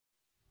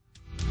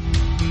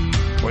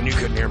When you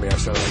couldn't hear me, I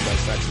sounded like I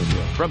texted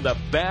you. From the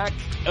back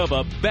of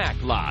a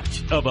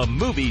backlot of a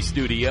movie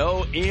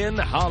studio in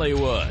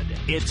Hollywood,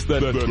 it's the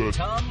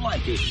Tom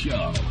Leykis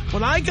Show.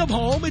 When I come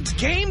home, it's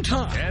game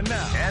time. And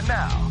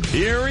now,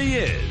 here he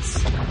is,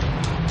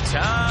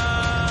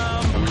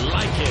 Tom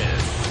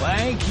Leykis.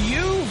 Thank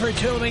you for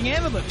tuning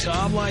in to the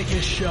Tom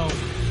Leykis Show.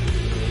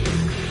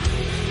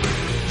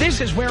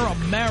 This is where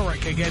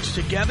America gets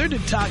together to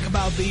talk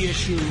about the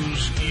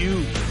issues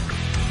you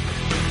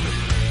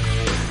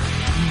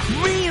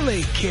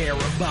really care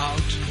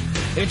about.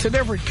 It's a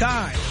different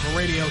kind of a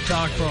radio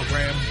talk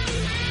program.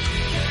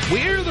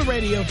 We're the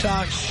radio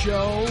talk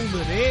show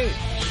that is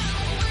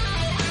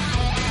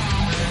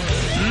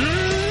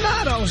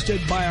not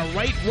hosted by a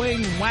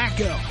right-wing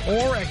wacko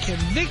or a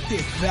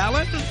convicted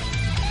felon.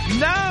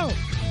 No,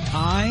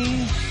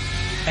 I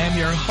am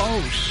your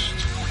host.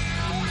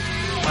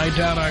 Write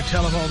down our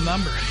telephone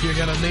number. If you're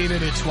going to need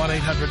it, it's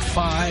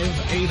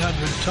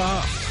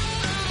 1-800-5800-TOM.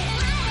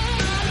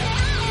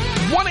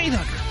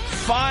 1-800-5800-866.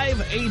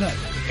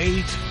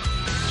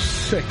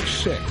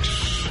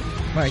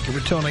 Thank you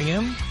for tuning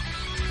in.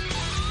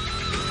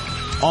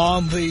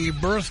 On the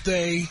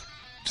birthday,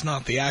 it's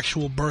not the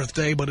actual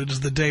birthday, but it is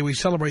the day we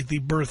celebrate the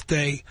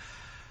birthday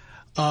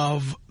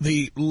of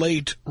the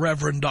late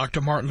Reverend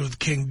Dr. Martin Luther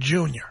King,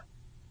 Jr.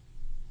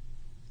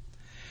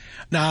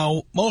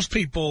 Now, most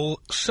people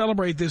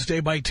celebrate this day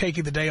by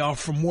taking the day off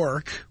from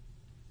work.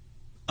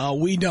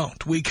 We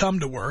don't. We come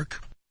to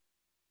work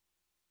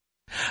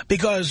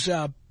because,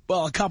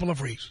 well, a couple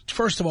of reasons.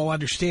 First of all,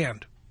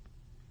 understand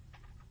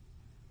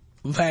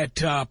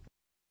that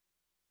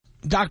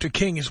Dr.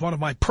 King is one of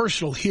my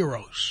personal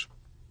heroes.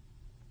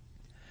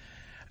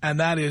 And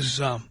that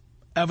is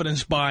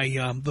evidenced by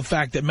the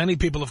fact that many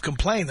people have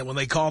complained that when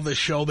they call this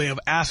show, they have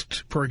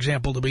asked, for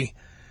example, to be,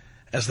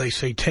 as they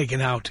say, taken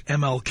out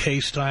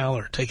MLK style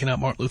or taken out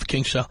Martin Luther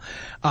King style.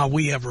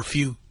 We have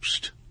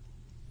refused.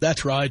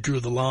 That's where I drew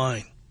the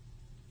line.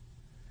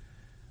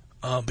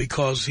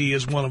 Because he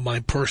is one of my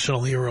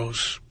personal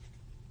heroes.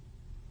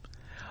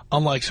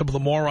 Unlike some of the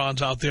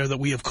morons out there that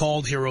we have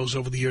called heroes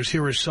over the years,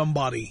 here is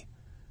somebody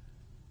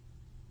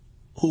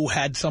who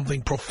had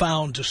something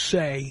profound to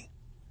say,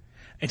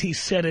 and he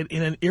said it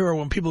in an era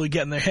when people were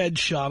getting their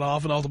heads shot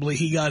off, and ultimately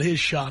he got his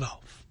shot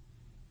off.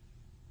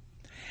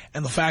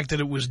 And the fact that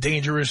it was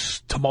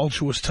dangerous,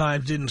 tumultuous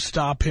times didn't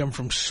stop him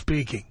from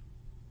speaking.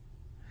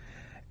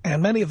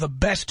 And many of the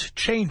best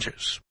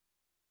changes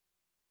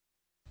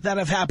that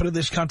have happened in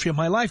this country in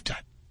my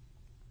lifetime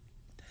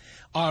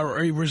are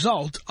a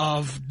result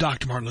of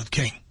Dr. Martin Luther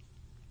King.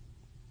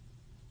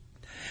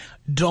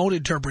 Don't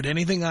interpret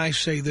anything I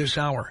say this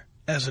hour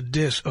as a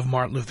diss of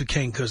Martin Luther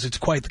King, because it's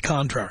quite the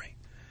contrary.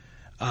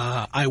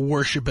 I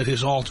worship at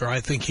his altar. I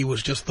think he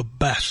was just the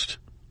best.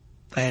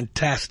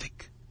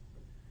 Fantastic.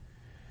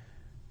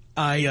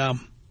 I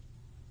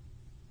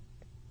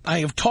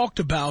have talked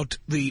about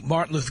the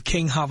Martin Luther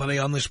King holiday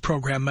on this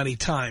program many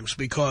times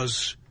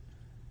because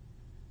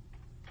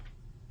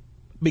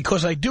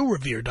I do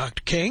revere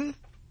Dr. King,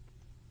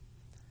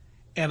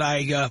 and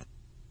I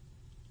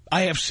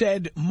have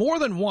said more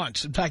than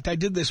once, in fact, I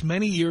did this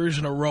many years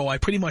in a row, I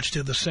pretty much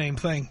did the same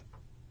thing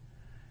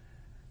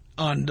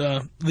on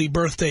the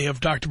birthday of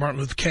Dr. Martin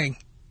Luther King.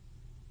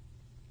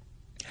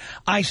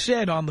 I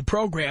said on the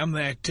program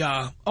that,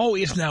 oh,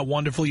 isn't that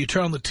wonderful? You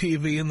turn on the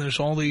TV and there's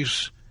all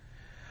these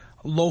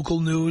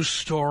local news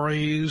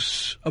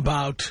stories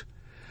about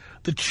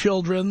the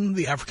children,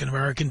 the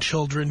African-American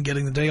children,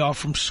 getting the day off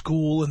from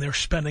school, and they're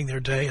spending their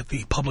day at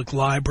the public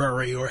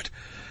library or at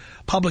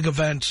public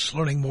events,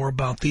 learning more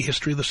about the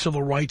history of the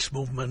civil rights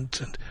movement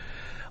and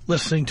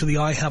listening to the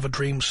I Have a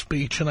Dream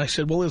speech. And I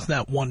said, well, isn't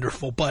that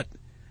wonderful? But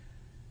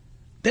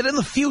that in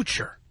the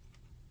future,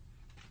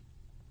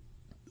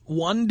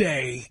 one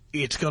day,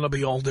 it's going to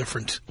be all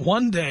different.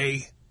 One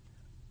day,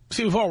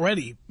 see, we've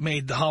already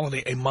made the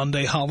holiday a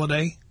Monday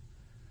holiday,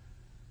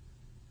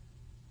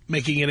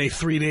 making it a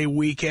 3-day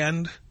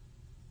weekend.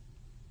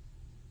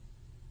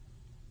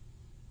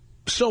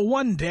 So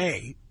one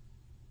day,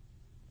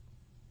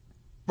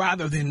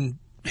 rather than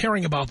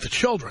hearing about the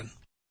children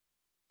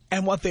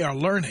and what they are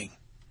learning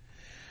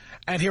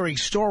and hearing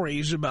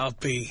stories about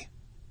the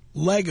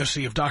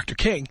legacy of Dr.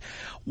 King,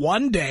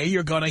 one day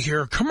you're going to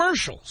hear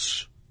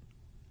commercials.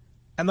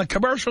 And the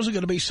commercials are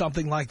going to be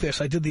something like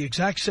this. I did the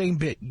exact same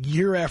bit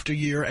year after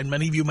year, and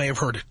many of you may have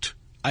heard it.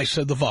 I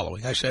said the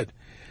following. I said,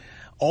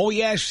 oh,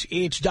 yes,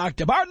 it's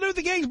Dr. Martin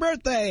Luther King's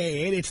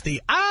birthday, and it's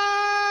the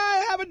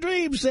I Have a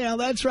Dream sale.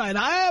 That's right.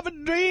 I have a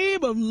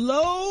dream of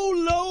low,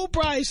 low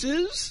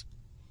prices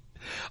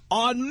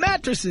on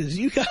mattresses.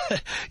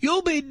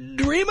 You'll be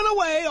dreaming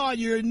away on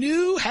your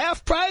new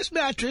half-price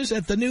mattress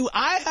at the new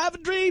I Have a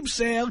Dream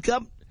sale.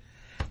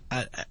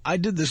 I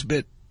did this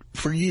bit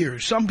for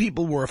years. Some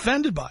people were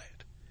offended by it.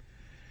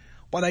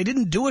 But I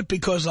didn't do it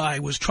because I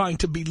was trying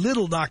to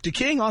belittle Dr.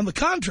 King. On the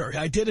contrary,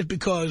 I did it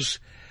because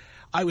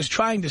I was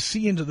trying to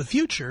see into the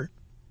future.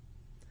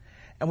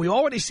 And we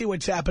already see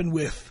what's happened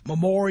with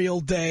Memorial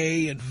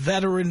Day and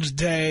Veterans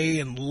Day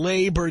and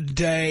Labor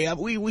Day.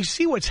 We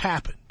see what's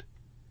happened.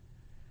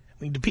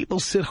 I mean, do people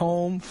sit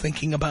home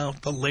thinking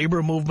about the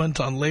labor movement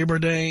on Labor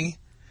Day?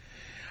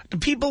 Do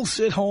people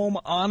sit home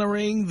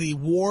honoring the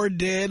war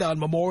dead on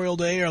Memorial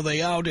Day? Are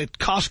they out at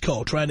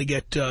Costco trying to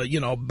get,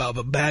 about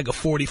a bag of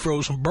 40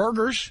 frozen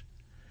burgers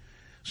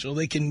so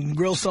they can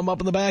grill some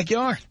up in the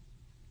backyard?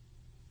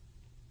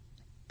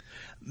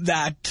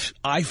 That,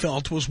 I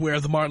felt, was where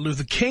the Martin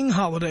Luther King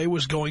holiday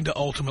was going to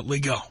ultimately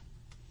go.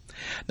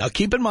 Now,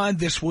 keep in mind,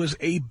 this was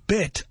a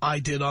bit I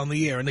did on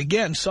the air. And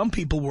again, some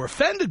people were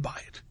offended by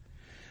it,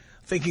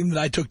 thinking that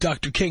I took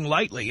Dr. King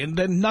lightly. And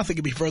then nothing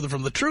could be further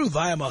from the truth.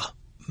 I am a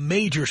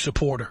major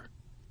supporter.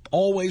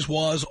 Always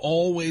was,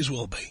 always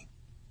will be.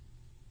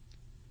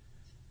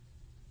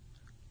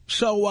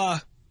 So,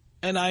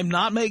 and I'm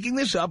not making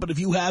this up, but if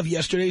you have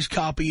yesterday's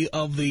copy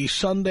of the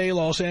Sunday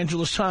Los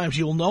Angeles Times,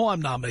 you'll know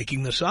I'm not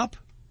making this up.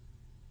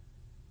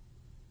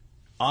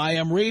 I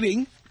am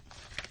reading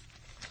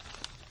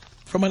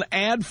from an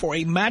ad for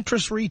a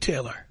mattress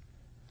retailer.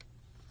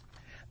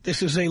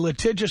 This is a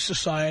litigious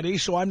society,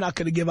 so I'm not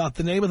going to give out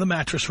the name of the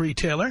mattress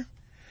retailer.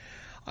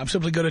 I'm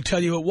simply going to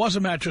tell you it was a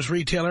mattress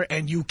retailer,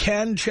 and you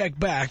can check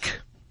back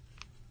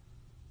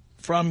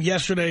from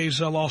yesterday's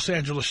Los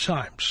Angeles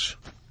Times.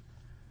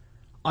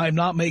 I'm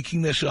not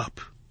making this up.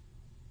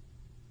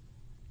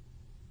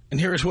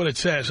 And here's what it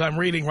says. I'm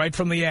reading right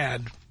from the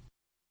ad.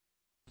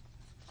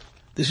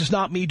 This is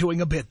not me doing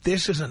a bit.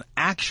 This is an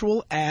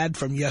actual ad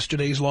from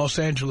yesterday's Los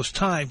Angeles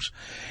Times.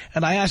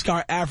 And I ask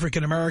our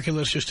African-American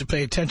listeners to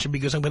pay attention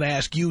because I'm going to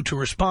ask you to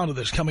respond to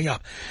this coming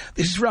up.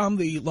 This is from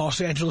the Los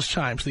Angeles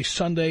Times, the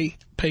Sunday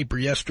paper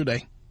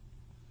yesterday.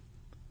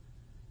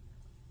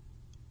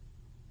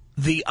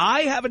 The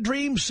I Have a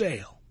Dream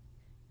sale.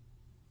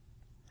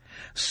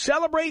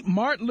 Celebrate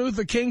Martin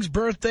Luther King's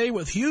birthday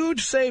with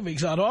huge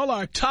savings on all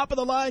our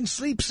top-of-the-line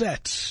sleep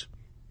sets.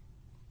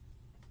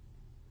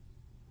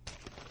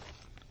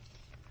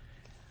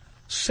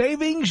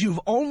 Savings you've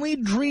only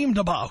dreamed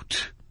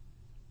about.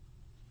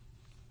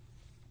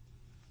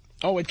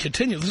 Oh, it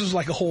continues. This is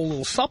like a whole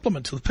little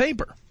supplement to the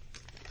paper.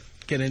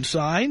 Get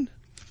inside.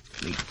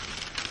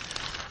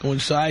 Go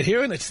inside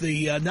here, and it's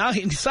the, now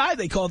inside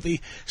they call it the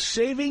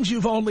Savings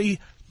You've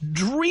Only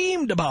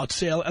Dreamed About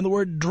sale, and the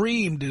word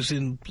dreamed is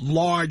in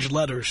large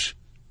letters.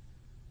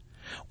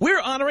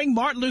 We're honoring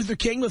Martin Luther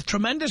King with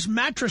tremendous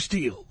mattress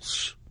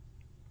deals.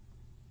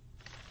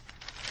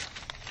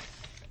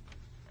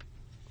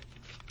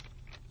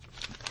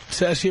 It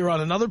says here on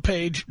another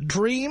page,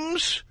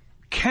 dreams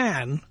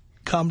can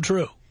come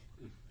true.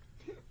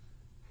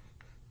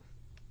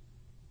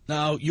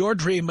 Now, your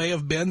dream may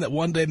have been that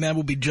one day man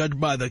will be judged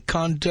by the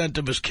content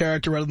of his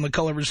character rather than the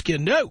color of his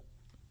skin. No.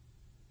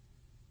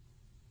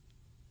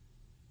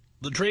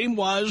 The dream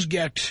was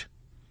get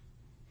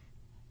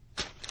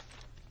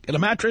a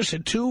mattress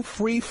and 2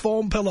 free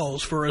foam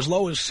pillows for as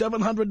low as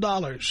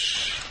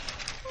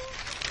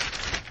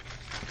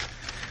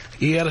 $700.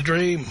 He had a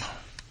dream.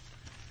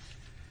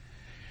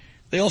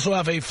 They also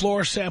have a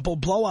floor sample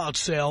blowout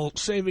sale,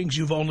 savings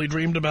you've only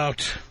dreamed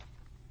about.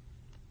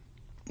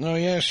 Oh,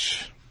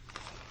 yes.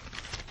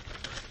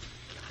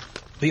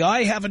 The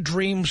I Have a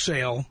Dream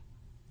sale,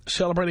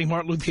 celebrating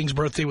Martin Luther King's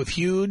birthday with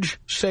huge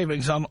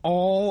savings on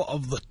all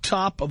of the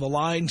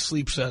top-of-the-line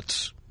sleep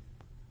sets.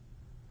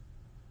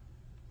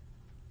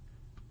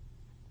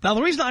 Now,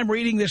 the reason I'm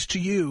reading this to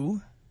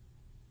you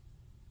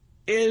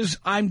is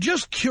I'm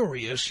just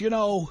curious, you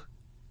know.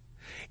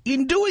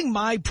 In doing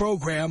my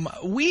program,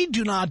 we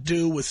do not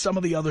do what some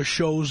of the other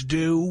shows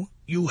do.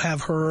 You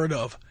have heard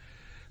of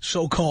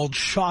so-called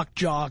shock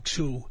jocks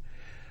who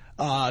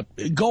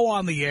go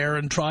on the air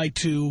and try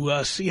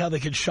to see how they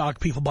can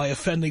shock people by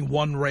offending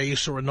one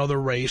race or another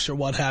race or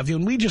what have you.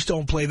 And we just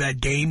don't play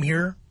that game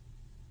here.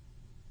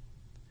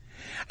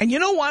 And you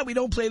know why we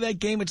don't play that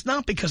game? It's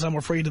not because I'm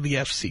afraid of the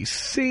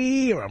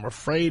FCC or I'm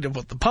afraid of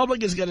what the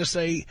public is going to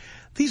say.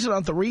 These are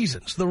not the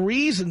reasons. The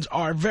reasons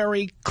are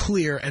very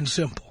clear and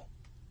simple.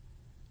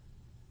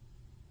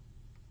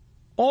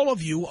 All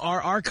of you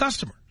are our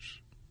customers.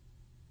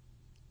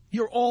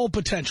 You're all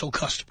potential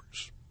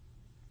customers.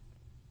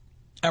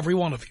 Every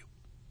one of you.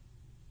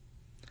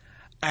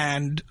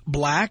 And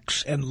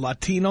blacks and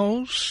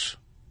Latinos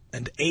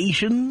and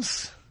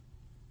Asians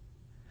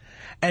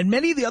and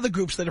many of the other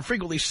groups that are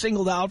frequently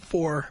singled out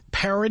for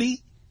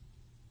parity,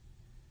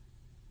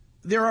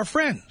 they're our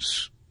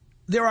friends.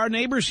 They're our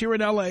neighbors here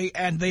in L.A.,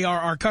 and they are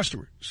our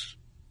customers.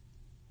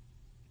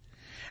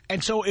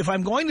 And so if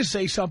I'm going to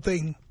say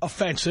something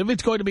offensive,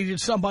 it's going to be to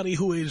somebody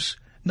who is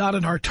not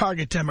in our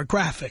target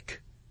demographic,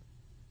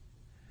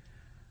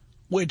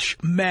 which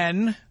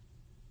men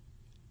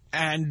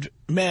and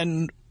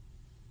men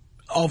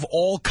of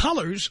all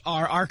colors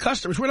are our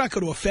customers. We're not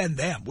going to offend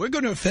them. We're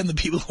going to offend the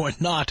people who are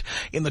not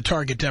in the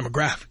target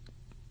demographic.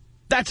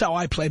 That's how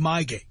I play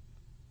my game,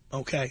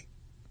 okay?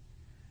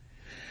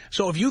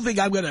 So if you think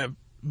I'm going to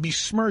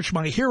besmirch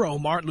my hero,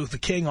 Martin Luther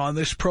King, on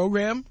this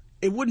program,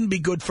 it wouldn't be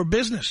good for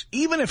business.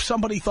 Even if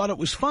somebody thought it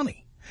was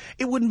funny,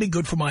 it wouldn't be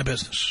good for my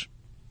business.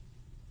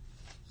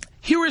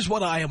 Here is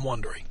what I am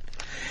wondering.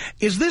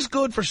 Is this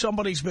good for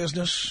somebody's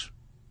business?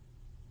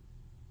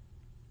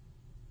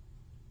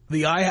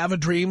 The I Have a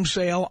Dream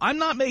sale. I'm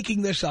not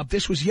making this up.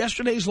 This was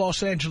yesterday's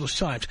Los Angeles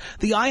Times.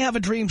 The I Have a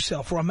Dream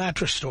sale for a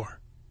mattress store.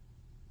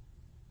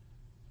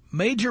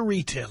 Major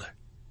retailer.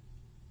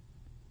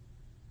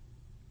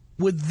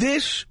 Would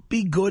this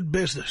be good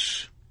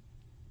business?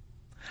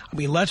 I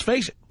mean, let's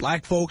face it.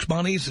 Black folks'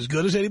 money is as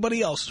good as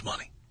anybody else's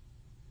money.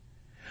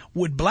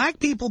 Would black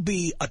people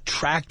be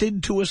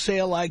attracted to a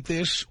sale like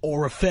this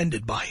or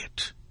offended by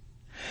it?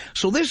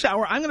 So this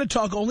hour, I'm going to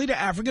talk only to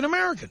African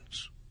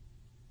Americans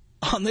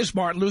on this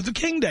Martin Luther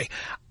King Day.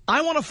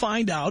 I want to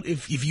find out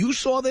if you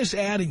saw this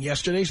ad in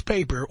yesterday's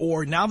paper,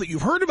 or now that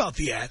you've heard about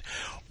the ad,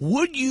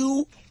 would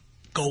you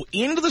go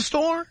into the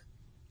store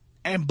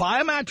and buy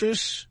a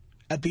mattress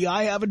at the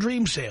I Have a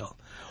Dream sale?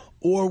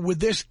 Or would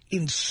this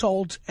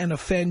insult and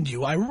offend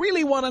you? I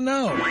really want to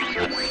know.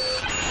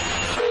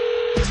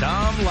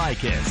 Tom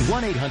Leykis.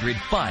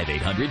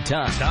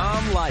 1-800-5800-TOM.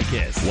 Tom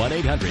Leykis.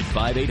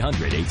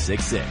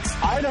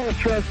 1-800-5800-866. I don't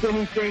trust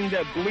anything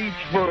that bleeds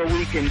for a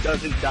week and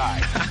doesn't die.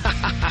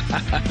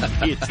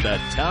 It's the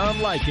Tom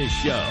Leykis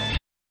Show.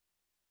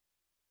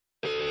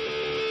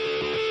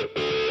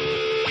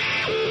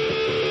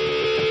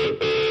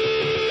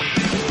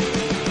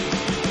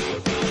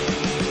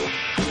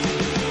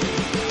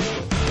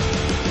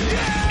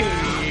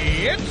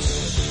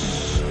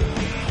 It's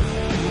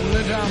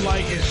the Tom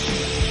Leykis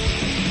Show.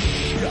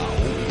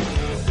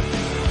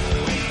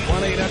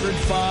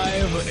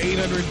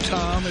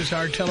 1-800-5800-TOM is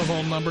our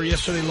telephone number.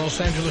 Yesterday,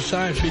 Los Angeles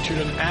Times featured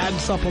an ad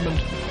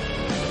supplement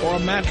for a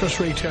mattress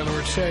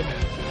retailer. It said,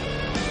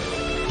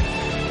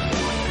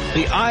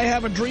 the I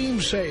Have a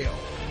Dream sale.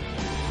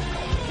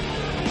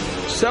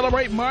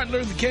 Celebrate Martin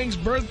Luther King's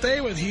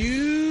birthday with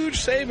huge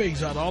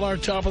savings on all our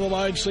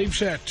top-of-the-line sleep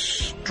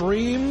sets.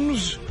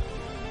 Dreams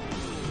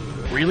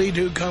really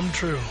do come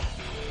true.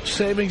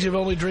 Savings you've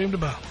only dreamed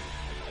about.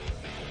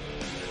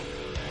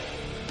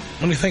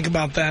 When you think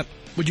about that,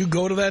 would you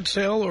go to that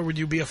sale or would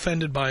you be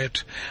offended by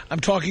it? I'm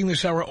talking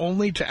this hour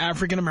only to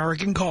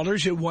African-American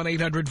callers at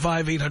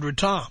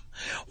 1-800-5800-TOM.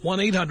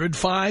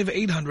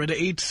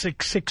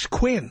 1-800-5800-866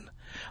 Quinn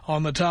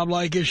on the Tom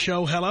Leykis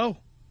Show. Hello.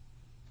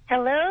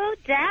 Hello,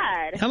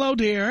 Dad. Hello,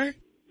 dear.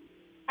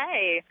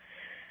 Hi.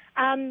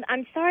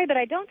 I'm sorry, but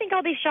I don't think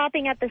I'll be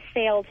shopping at the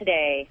sale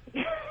today.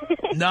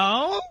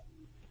 No?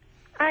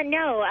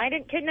 No, I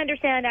couldn't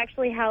understand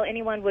actually how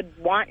anyone would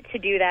want to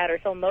do that or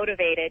so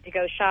motivated to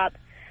go shop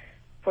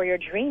for your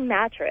dream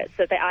mattress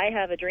at the I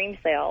Have a Dream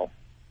sale.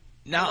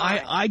 Now,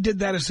 I did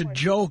that as a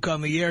joke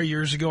on the air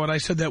years ago, and I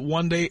said that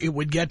one day it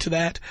would get to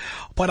that,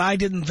 but I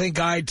didn't think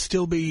I'd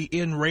still be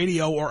in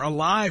radio or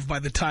alive by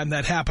the time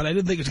that happened. I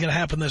didn't think it was going to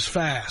happen this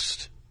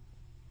fast.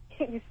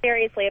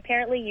 Seriously,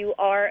 apparently you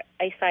are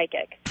a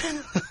psychic.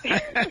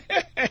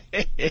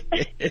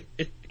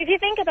 If you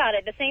think about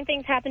it, the same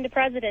things happen to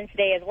presidents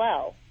today as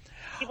well.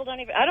 People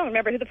I don't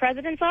remember who the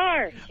presidents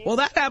are. Well,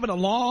 that happened a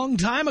long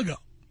time ago.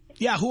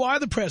 Yeah, who are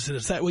the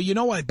presidents? Well, you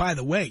know what, by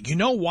the way, you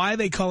know why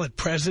they call it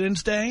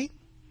President's Day?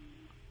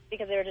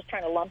 Because they were just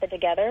trying to lump it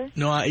together?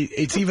 No,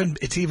 it's even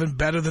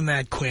better than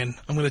that, Quinn.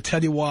 I'm going to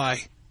tell you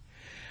why.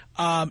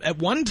 At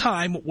one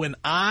time, when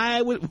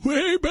I was,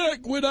 way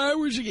back when I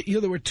was,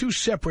 there were two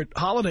separate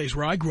holidays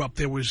where I grew up.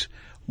 There was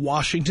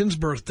Washington's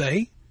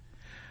birthday,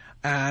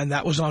 and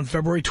that was on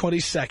February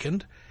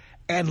 22nd,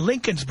 and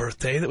Lincoln's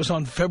birthday, that was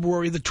on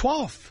February the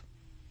 12th.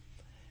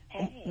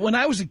 Hey. When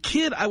I was a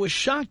kid, I was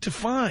shocked to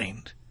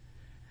find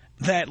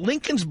that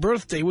Lincoln's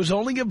birthday was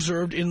only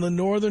observed in the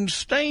northern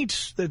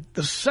states, that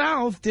the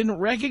South didn't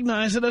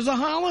recognize it as a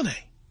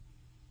holiday.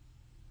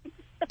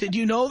 Did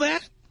you know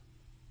that?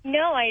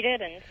 No, I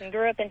didn't, and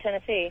grew up in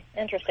Tennessee.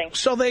 Interesting.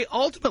 So they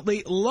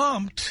ultimately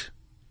lumped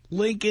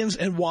Lincoln's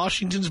and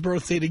Washington's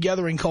birthday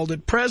together and called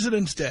it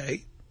President's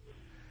Day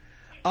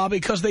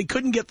because they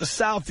couldn't get the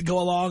South to go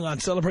along on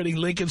celebrating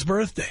Lincoln's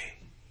birthday.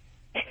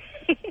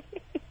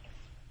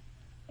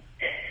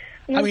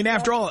 I mean,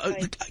 after all,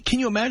 can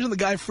you imagine the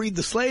guy freed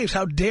the slaves?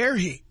 How dare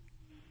he?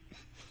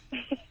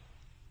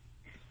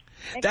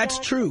 That's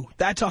true.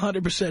 That's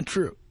 100%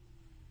 true.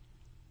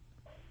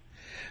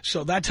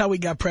 So that's how we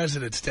got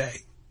President's Day.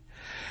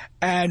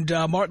 And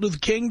Martin Luther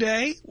King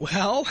Day,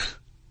 well,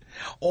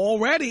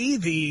 already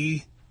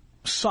the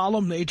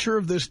solemn nature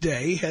of this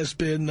day has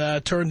been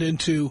turned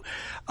into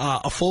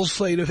a full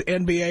slate of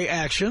NBA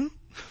action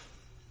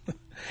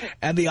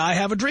and the I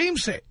Have a Dream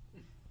sale.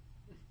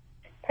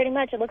 Pretty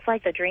much, it looks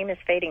like the dream is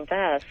fading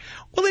fast.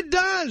 Well, it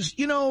does.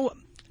 You know,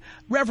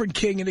 Reverend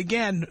King, and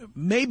again,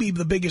 maybe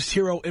the biggest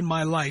hero in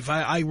my life.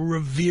 I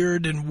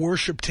revered and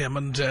worshipped him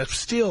and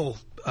still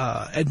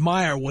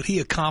admire what he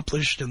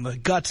accomplished and the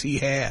guts he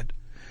had.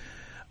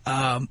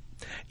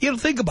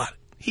 Think about it.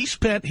 He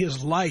spent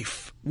his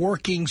life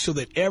working so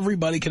that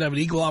everybody can have an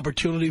equal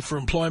opportunity for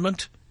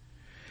employment.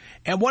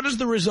 And what is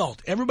the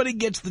result? Everybody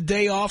gets the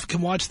day off,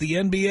 can watch the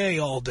NBA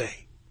all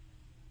day.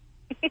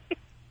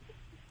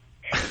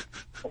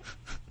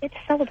 It's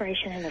a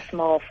celebration in a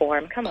small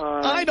form. Come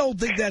on. I don't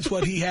think that's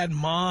what he had in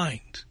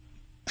mind.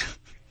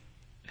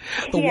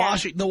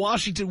 The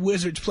Washington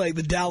Wizards play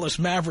the Dallas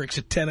Mavericks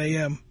at 10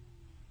 a.m.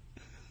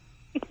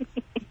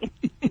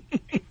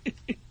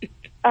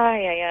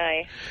 Ay, ay,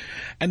 ay.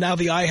 And now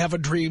the I Have a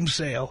Dream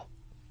sale.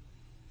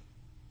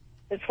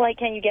 It's like,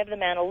 can you give the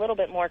man a little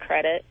bit more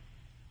credit?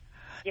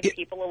 Give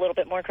people a little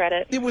bit more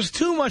credit? It was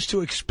too much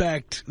to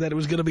expect that it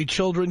was going to be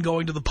children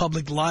going to the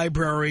public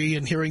library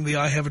and hearing the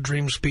I Have a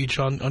Dream speech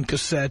on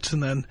cassettes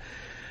and then,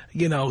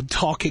 you know,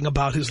 talking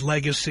about his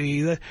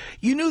legacy.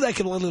 You knew that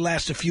could only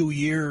last a few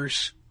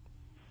years.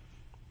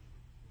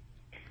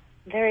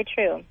 Very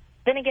true.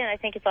 Then again, I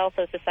think it's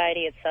also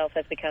society itself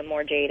has become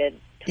more jaded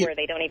to where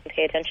they don't even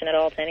pay attention at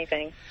all to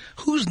anything.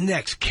 Who's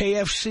next?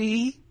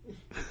 KFC?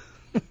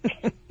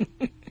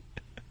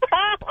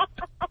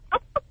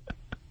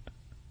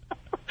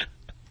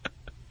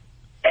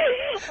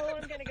 Oh,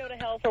 I'm going to go to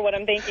hell for what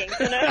I'm thinking.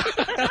 You know?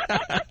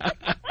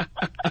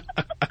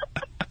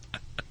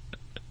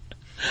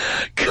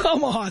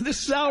 Come on,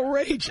 this is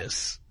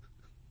outrageous.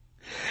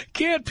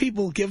 Can't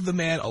people give the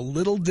man a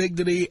little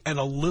dignity and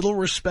a little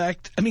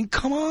respect? I mean,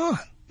 come on.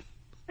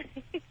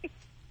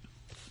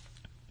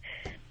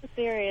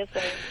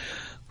 Seriously.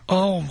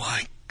 Oh,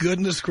 my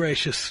goodness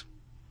gracious.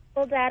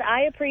 Well, Dad,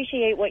 I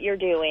appreciate what you're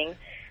doing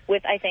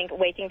with, I think,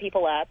 waking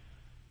people up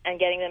and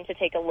getting them to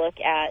take a look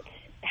at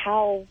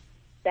how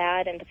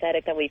sad and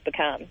pathetic that we've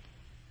become.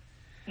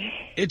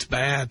 It's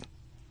bad.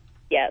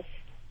 Yes.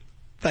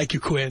 Thank you,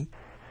 Quinn.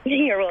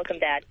 You're welcome,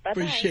 Dad.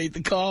 Bye-bye. Appreciate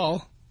the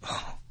call.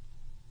 Oh.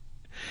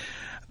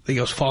 I think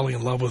I was falling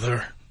in love with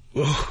her.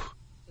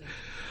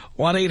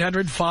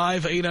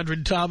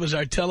 1-800-5800-TOM is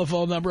our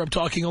telephone number. I'm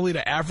talking only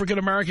to African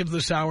Americans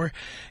this hour.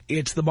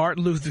 It's the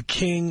Martin Luther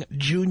King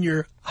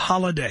Jr.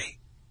 holiday.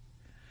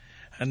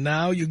 And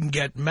now you can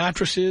get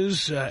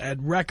mattresses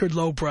at record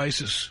low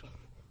prices.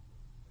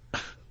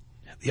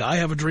 The I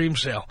Have a Dream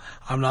sale.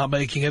 I'm not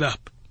making it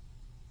up.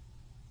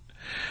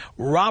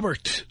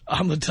 Robert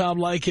on the Tom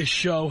Leykis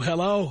show.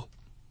 Hello.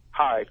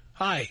 Hi.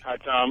 Hi. Hi,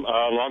 Tom.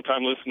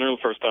 Long-time listener,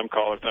 first-time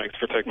caller. Thanks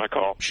for taking my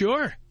call.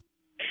 Sure.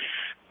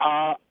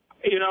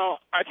 You know,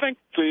 I think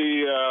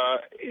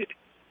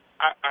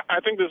I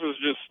think this is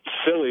just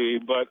silly,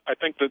 but I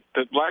think that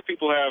black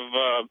people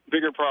have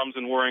bigger problems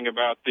than worrying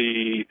about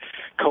the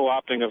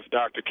co-opting of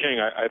Dr. King.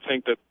 I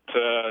think that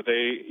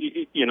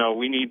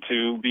we need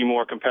to be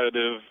more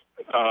competitive,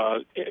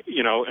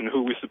 in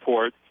who we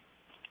support.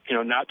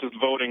 Not just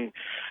voting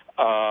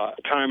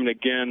time and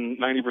again,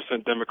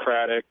 90%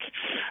 Democratic.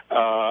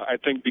 I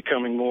think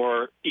becoming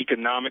more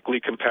economically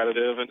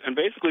competitive and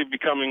basically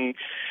becoming,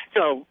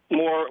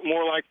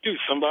 more like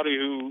somebody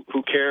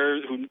who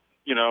cares, who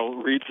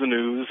reads the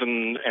news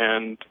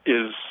and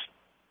is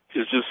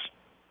just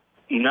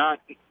not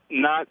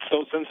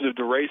so sensitive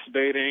to race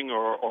baiting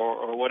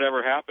or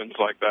whatever happens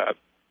like that.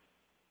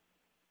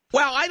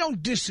 Well, I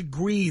don't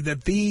disagree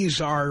that these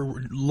are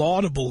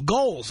laudable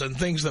goals and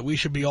things that we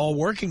should be all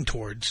working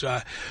towards.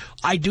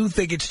 I do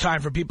think it's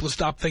time for people to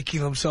stop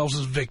thinking of themselves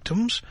as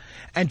victims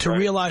and to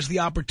realize the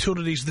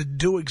opportunities that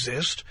do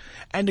exist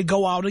and to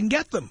go out and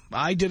get them.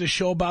 I did a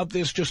show about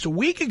this just a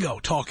week ago,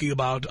 talking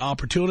about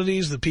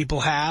opportunities that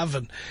people have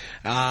and,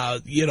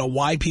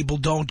 why people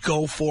don't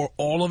go for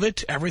all of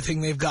it,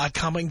 everything they've got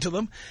coming to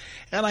them.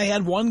 And I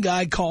had one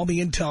guy call me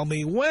and tell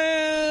me,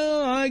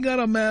 well, I got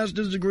a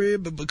master's degree,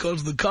 but because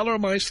of the color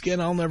of my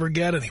skin, I'll never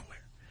get anywhere.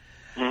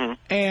 Mm-hmm.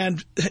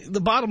 And the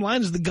bottom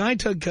line is the guy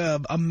took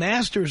a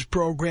master's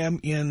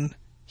program in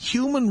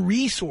human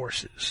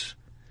resources.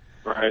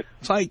 Right.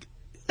 It's like,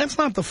 that's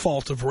not the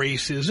fault of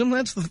racism.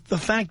 That's the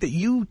fact that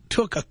you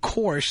took a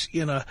course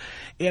in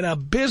a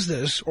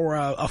business or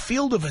a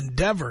field of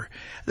endeavor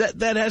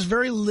that has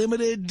very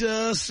limited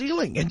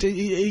ceiling. And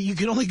you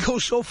can only go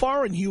so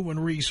far in human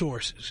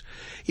resources.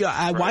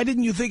 Why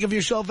didn't you think of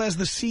yourself as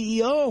the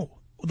CEO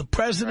or the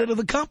president of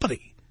the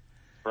company?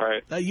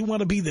 Right. You want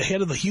to be the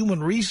head of the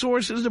human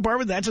resources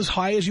department? That's as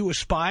high as you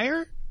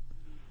aspire?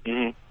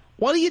 Mm-hmm.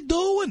 What are you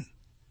doing?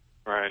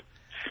 Right.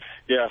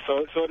 Yeah,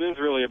 so it is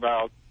really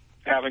about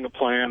having a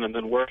plan and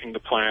then working the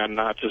plan,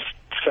 not just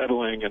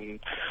settling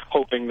and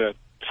hoping that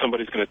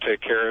somebody's going to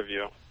take care of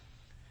you.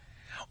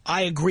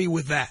 I agree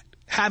with that.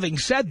 Having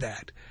said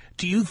that,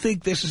 do you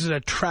think this is an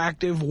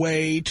attractive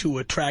way to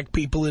attract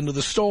people into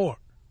the store?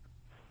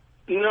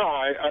 No,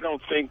 I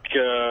don't think.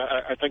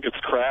 I think it's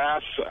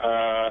crass,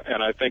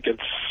 and I think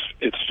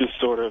it's just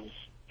sort of.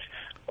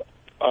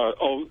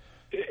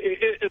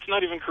 It's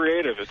not even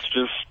creative. It's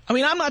just. I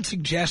mean, I'm not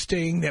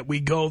suggesting that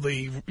we go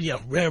the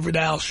Reverend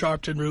Al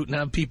Sharpton route and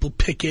have people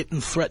picket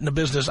and threaten the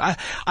business.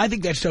 I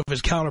think that stuff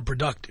is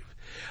counterproductive.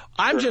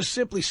 I'm just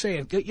simply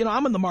saying,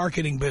 I'm in the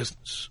marketing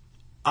business.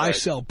 Right. I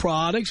sell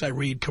products. I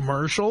read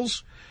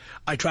commercials.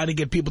 I try to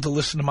get people to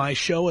listen to my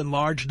show in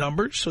large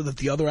numbers so that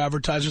the other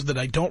advertisers that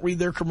I don't read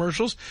their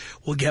commercials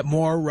will get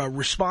more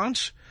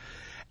response.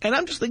 And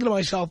I'm just thinking to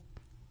myself,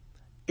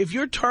 if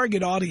your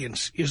target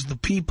audience is the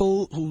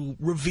people who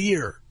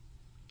revere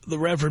the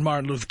Reverend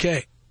Martin Luther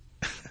King,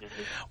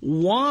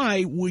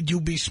 why would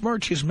you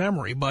besmirch his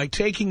memory by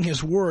taking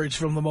his words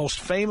from the most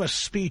famous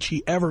speech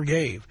he ever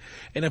gave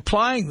and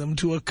applying them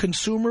to a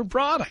consumer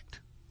product?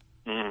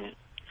 Mm-hmm.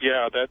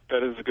 Yeah,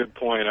 that is a good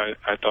point.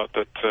 I thought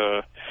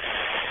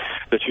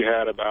that you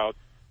had about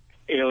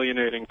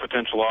alienating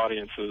potential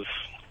audiences.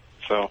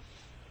 So.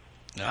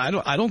 I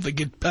don't think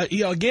it,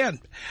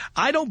 again,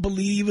 I don't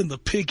believe in the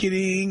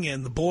picketing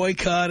and the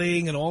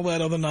boycotting and all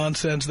that other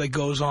nonsense that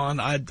goes on.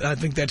 I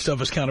think that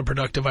stuff is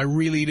counterproductive. I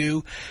really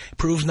do. It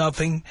proves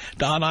nothing.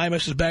 Don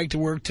Imus is back to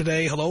work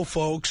today. Hello,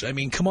 folks. I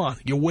mean, come on.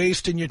 You're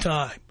wasting your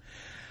time.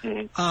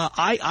 Mm-hmm.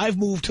 I've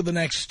moved to the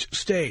next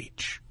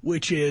stage,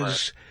 which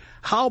is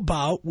how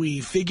about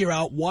we figure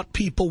out what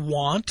people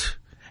want,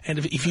 and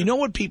if you know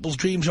what people's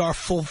dreams are,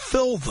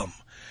 fulfill them.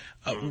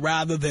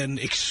 Rather than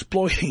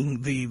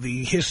exploiting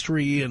the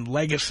history and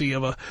legacy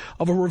of a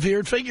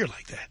revered figure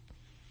like that.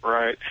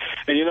 Right.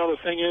 And the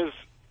thing is,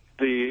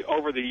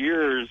 over the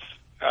years,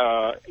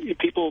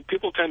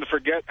 people tend to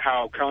forget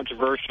how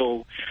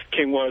controversial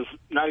King was,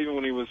 not even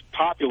when he was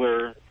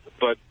popular,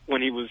 but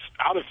when he was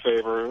out of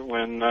favor,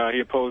 when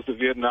he opposed the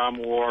Vietnam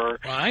War,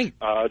 right.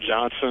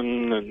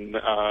 Johnson, and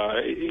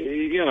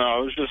it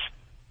was just.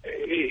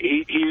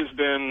 He's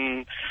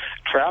been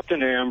trapped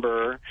in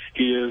amber.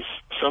 He is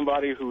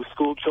somebody who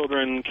school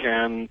children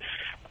can,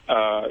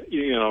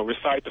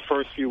 recite the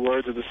first few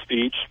words of the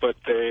speech, but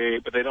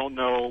they don't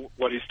know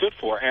what he stood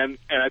for. And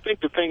I think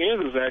the thing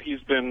is that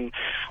he's been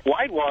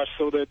whitewashed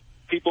so that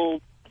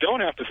people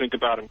don't have to think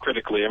about him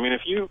critically. I mean,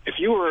 if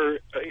you were,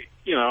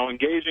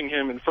 engaging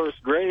him in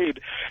first grade,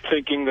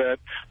 thinking that,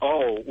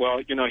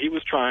 he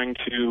was trying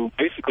to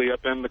basically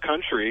upend the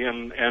country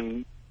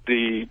and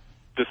the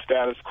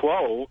status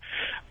quo,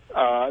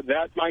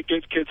 that might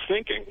get kids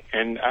thinking.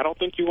 And I don't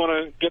think you want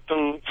to get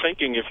them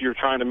thinking if you're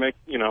trying to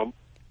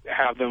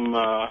have them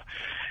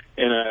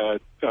in a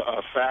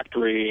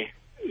factory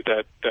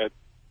that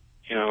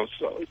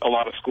a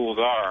lot of schools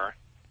are.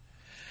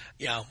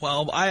 Yeah,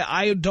 well,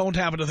 I don't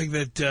happen to think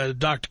that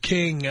Dr.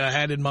 King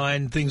had in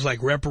mind things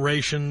like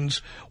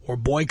reparations or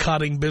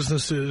boycotting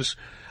businesses.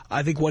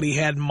 I think what he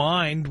had in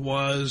mind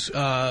was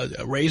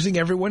raising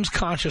everyone's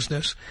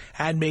consciousness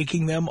and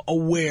making them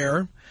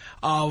aware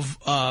of,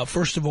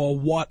 first of all,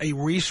 what a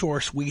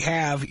resource we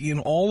have in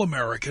all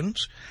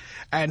Americans,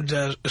 and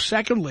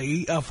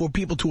secondly, for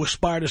people to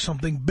aspire to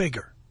something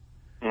bigger.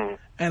 Mm.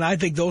 And I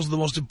think those are the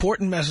most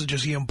important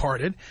messages he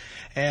imparted.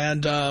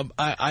 And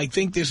I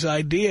think this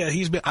idea,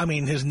 his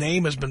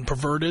name has been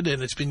perverted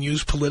and it's been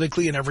used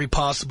politically in every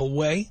possible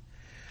way.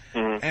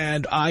 Mm-hmm.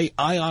 And I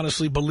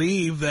honestly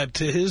believe that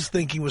his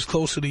thinking was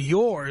closer to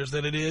yours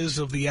than it is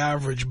of the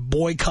average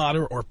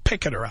boycotter or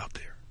picketer out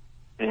there.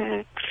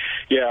 Mm-hmm.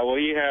 Yeah, well,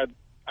 he had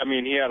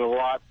a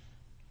lot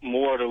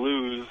more to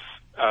lose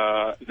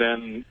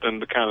than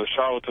the kind of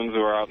charlatans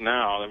who are out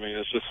now. I mean,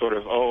 it's just sort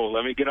of,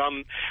 let me get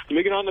on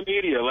the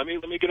media, let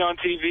me get on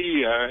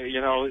TV.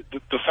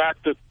 The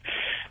fact that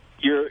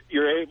you're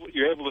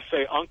able to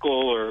say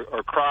uncle or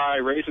cry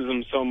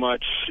racism so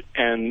much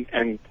and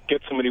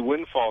get so many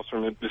windfalls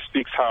from it. This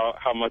speaks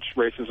how much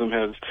racism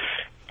has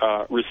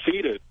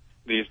receded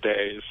these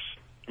days.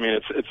 I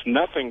mean, it's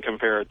nothing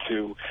compared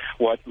to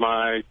what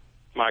my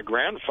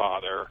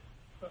grandfather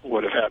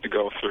would have had to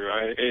go through.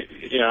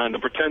 And to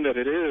pretend that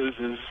it is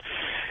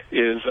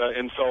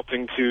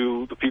insulting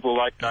to the people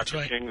like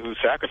Dr. King who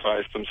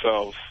sacrificed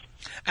themselves.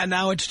 And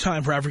now it's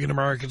time for African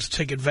Americans to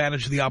take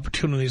advantage of the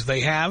opportunities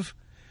they have.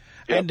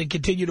 Yep. And to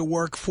continue to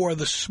work for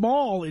the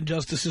small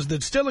injustices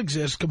that still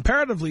exist,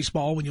 comparatively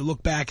small when you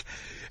look back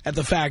at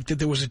the fact that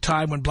there was a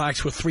time when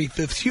blacks were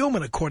 3/5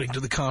 human, according to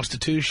the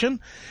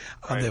Constitution.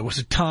 Right. There was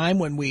a time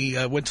when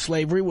when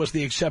slavery was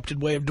the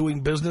accepted way of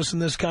doing business in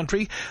this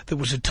country. There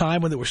was a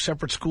time when there were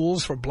separate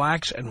schools for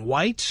blacks and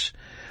whites.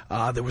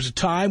 There was a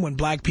time when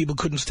black people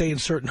couldn't stay in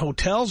certain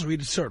hotels or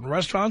eat at certain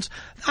restaurants.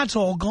 That's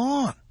all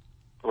gone.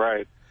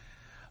 Right.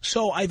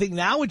 So I think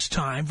now it's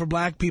time for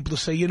black people to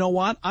say, you know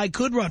what? I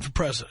could run for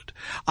president.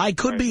 I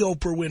could be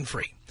Oprah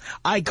Winfrey.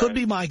 I could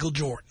be Michael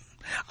Jordan.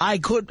 I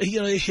could,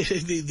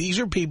 these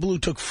are people who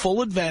took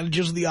full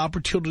advantages of the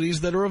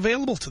opportunities that are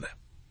available to them.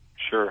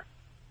 Sure.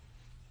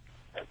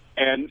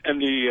 And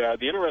the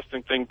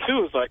interesting thing,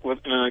 too, is like in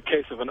the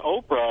case of an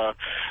Oprah,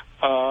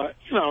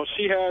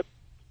 she had,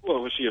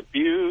 was she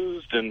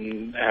abused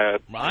and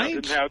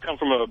didn't have come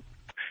from a,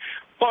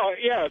 well,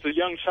 yeah, as a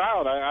young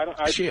child,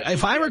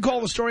 if I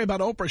recall the story about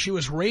Oprah, she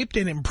was raped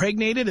and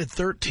impregnated at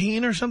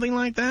 13 or something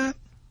like that.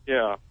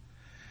 Yeah.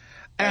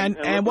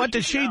 And what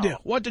did she do?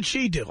 What did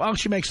she do? Well,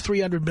 she makes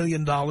 $300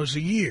 million a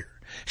year.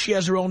 She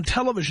has her own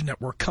television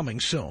network coming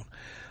soon.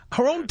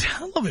 Her own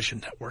television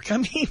network. I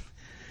mean,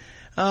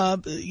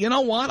 you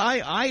know what?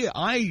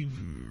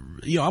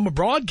 I'm a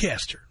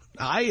broadcaster.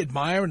 I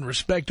admire and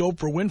respect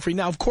Oprah Winfrey.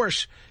 Now, of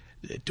course,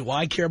 do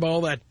I care about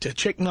all that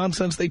chick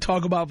nonsense they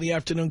talk about in the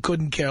afternoon?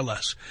 Couldn't care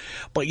less.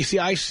 But you see,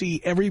 I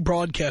see every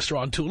broadcaster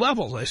on two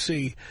levels. I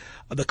see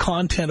the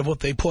content of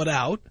what they put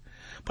out,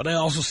 but I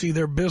also see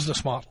their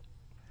business model.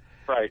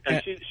 Right,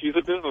 and she's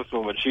a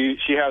businesswoman.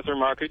 She has her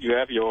market, you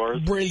have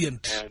yours.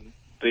 Brilliant. And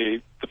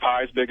the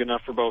pie's big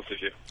enough for both of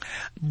you.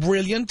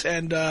 Brilliant,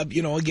 and,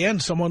 again,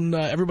 someone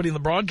everybody in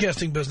the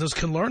broadcasting business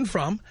can learn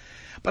from.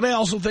 But I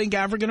also think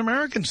African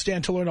Americans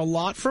stand to learn a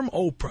lot from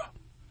Oprah.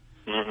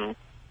 Mm-hmm.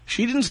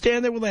 She didn't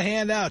stand there with a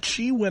hand out.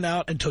 She went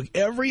out and took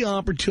every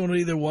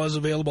opportunity there was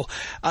available.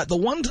 The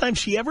one time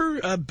she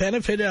ever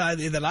benefited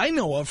that I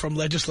know of from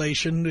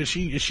legislation,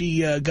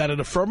 she got an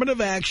affirmative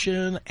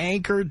action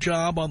anchor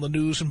job on the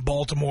news in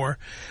Baltimore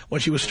when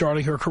she was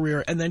starting her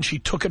career, and then she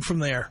took it from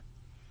there.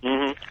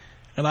 Mm-hmm.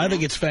 And I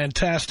think it's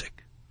fantastic.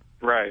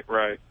 Right,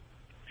 right.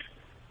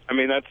 I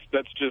mean, that's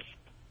just,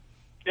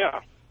 yeah,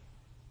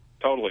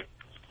 totally.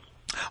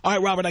 All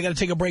right, Robert, I got to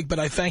take a break, but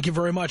I thank you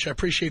very much. I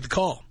appreciate the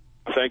call.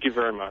 Thank you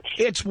very much.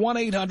 It's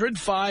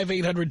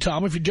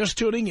 1-800-5800-TOM. If you're just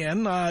tuning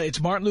in, it's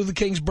Martin Luther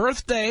King's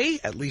birthday.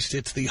 At least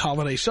it's the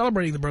holiday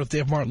celebrating the birthday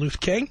of Martin Luther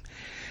King.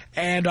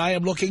 And I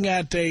am looking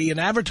at an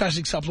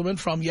advertising supplement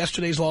from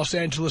yesterday's Los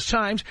Angeles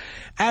Times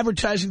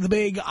advertising the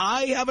big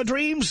I Have a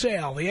Dream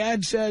sale. The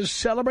ad says,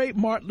 celebrate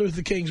Martin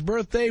Luther King's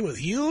birthday with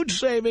huge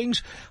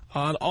savings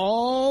on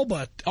all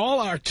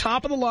our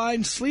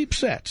top-of-the-line sleep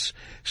sets.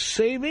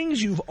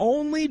 Savings you've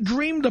only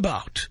dreamed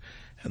about.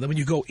 And then when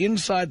you go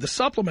inside the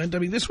supplement, I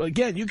mean, this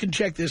again, you can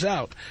check this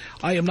out.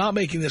 I am not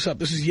making this up.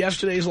 This is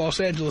yesterday's Los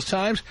Angeles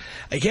Times.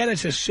 Again, it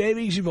says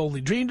savings you've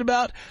only dreamed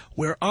about.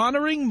 We're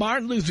honoring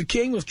Martin Luther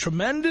King with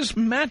tremendous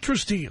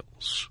mattress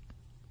deals.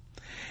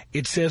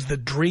 It says the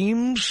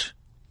dreams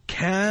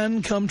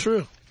can come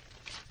true.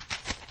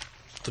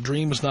 The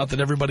dream is not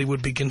that everybody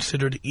would be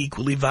considered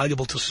equally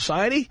valuable to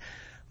society.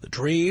 The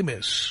dream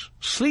is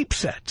sleep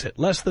sets at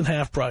less than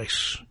half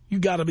price. You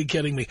got to be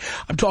kidding me.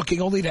 I'm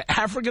talking only to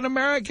African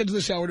Americans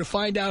this hour to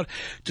find out,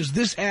 does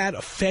this ad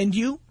offend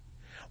you?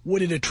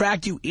 Would it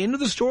attract you into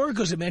the store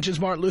because it mentions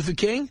Martin Luther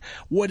King?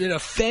 Would it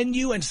offend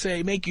you and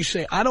make you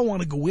say, I don't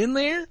want to go in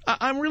there?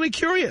 I'm really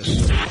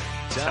curious.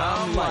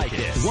 Tom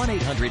Leykis.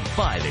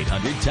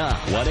 1-800-5800-TOM.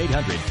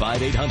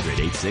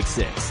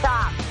 1-800-5800-866.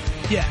 Stop.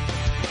 Yeah.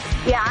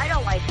 Yeah, I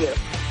don't like you.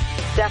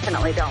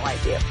 Definitely don't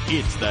like you.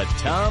 It's the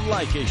Tom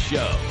Leykis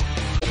Show.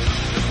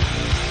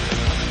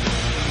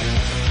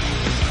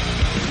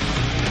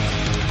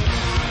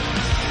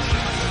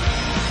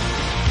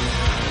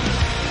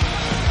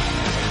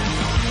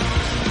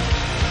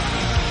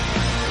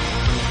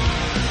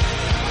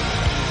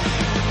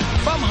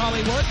 From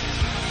Hollywood,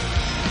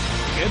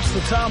 it's the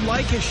Tom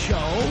Leykis Show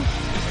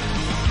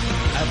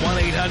at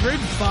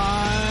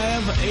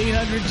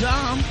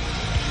 1-800-5800-TOM.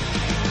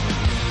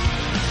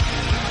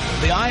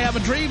 The I Have a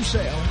Dream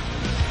sale,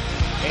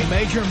 a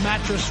major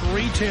mattress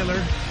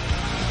retailer,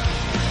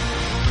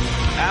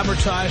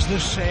 advertised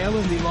this sale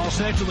in the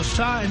Los Angeles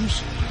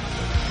Times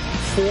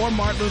for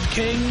Martin Luther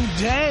King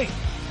Day,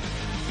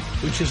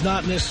 which is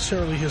not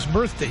necessarily his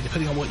birthday,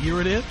 depending on what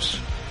year it is.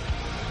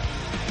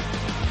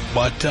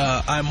 But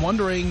I'm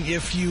wondering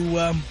if you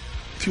are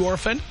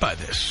offended by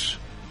this.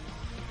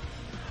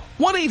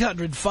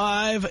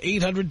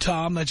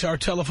 1-800-5800-TOM. That's our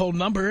telephone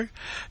number.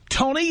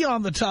 Tony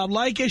on the Tom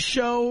Leykis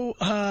Show.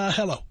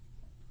 Hello.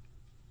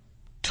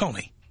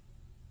 Tony.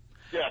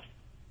 Yes.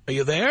 Are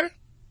you there?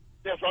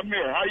 Yes, I'm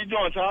here. How you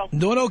doing, Tom?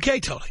 Doing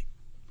okay, Tony.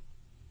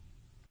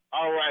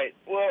 All right.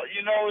 Well,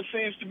 it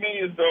seems to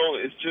me as though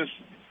it's just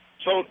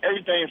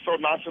everything is so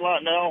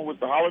nonchalant now with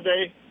the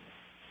holiday.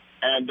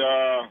 And,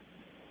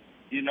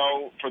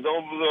 for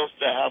those of us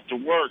that have to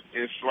work,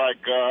 it's like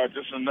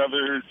just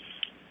another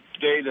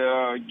day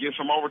to get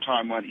some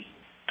overtime money.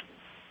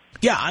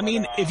 Yeah, I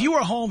mean, if you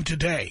were home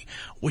today,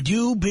 would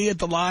you be at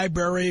the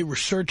library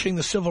researching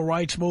the civil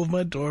rights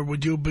movement, or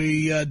would you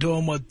be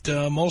doing what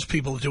most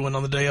people are doing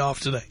on the day off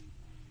today?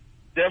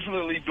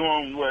 Definitely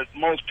doing what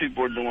most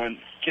people are doing,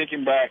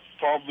 kicking back,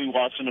 probably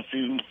watching a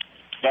few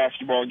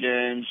basketball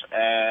games,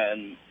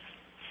 and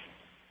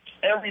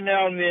every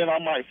now and then I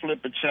might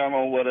flip a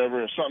channel,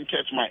 whatever, if something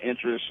catches my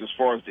interest as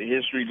far as the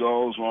history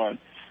goes on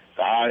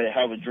the I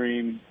Have a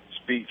Dream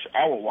speech,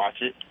 I will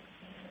watch it.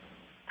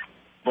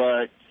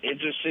 But it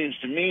just seems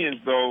to me as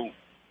though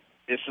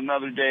it's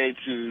another day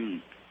to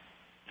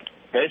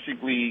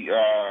basically,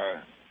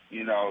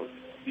 you go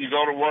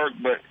to work,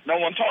 but no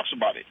one talks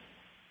about it.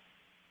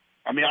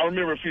 I mean, I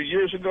remember a few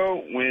years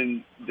ago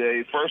when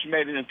they first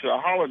made it into a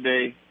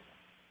holiday,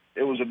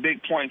 it was a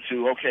big point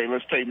to, okay,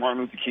 let's take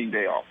Martin Luther King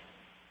Day off.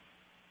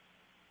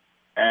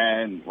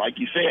 And like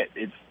you said,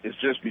 it's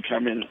just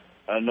becoming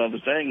another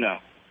thing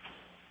now.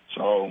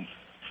 So,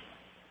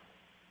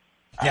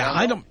 yeah,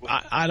 I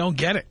don't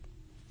get it.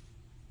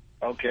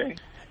 Okay.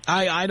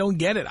 I don't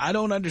get it. I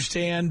don't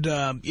understand.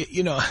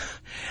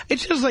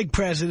 It's just like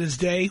President's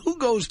Day. Who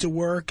goes to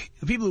work?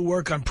 The people who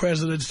work on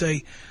President's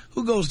Day,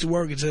 who goes to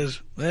work and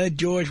says,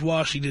 George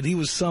Washington, he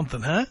was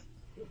something, huh?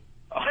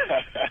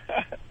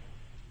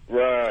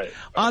 Right.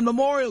 On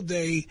Memorial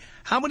Day,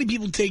 how many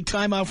people take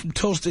time out from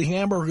toasting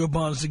hamburger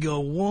buns to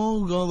go,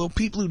 whoa, the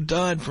people who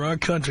died for our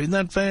country. Isn't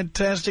that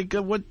fantastic?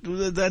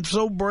 That's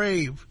so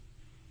brave.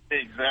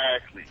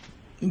 Exactly.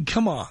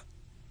 Come on.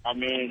 I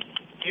mean,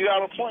 you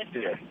got a point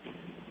there.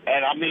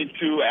 And, I mean,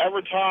 to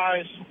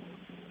advertise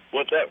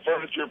what that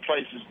furniture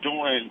place is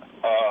doing,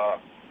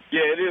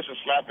 it is a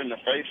slap in the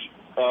face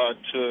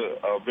to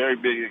a very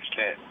big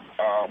extent.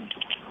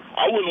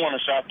 I wouldn't want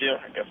to shop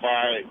there if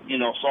I,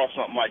 saw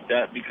something like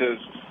that, because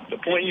the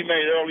point you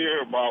made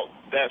earlier about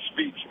that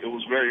speech, it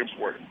was very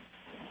important.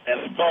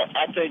 And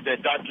I think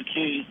that Dr.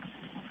 King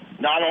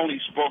not only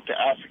spoke to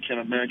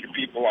African-American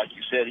people, like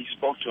you said, he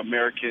spoke to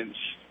Americans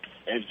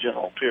in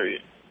general,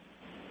 period.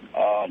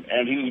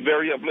 And he was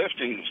very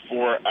uplifting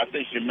for, I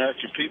think, the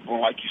American people.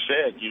 And like you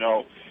said, you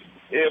know,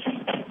 if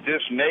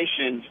this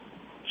nation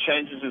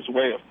changes its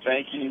way of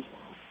thinking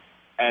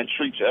and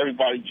treats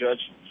everybody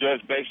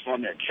judged based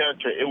on their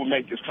character, it will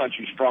make this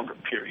country stronger,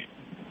 period.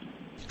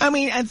 I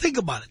mean, and think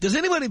about it. Does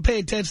anybody pay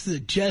attention to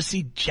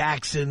Jesse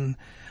Jackson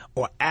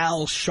or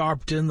Al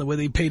Sharpton the way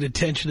they paid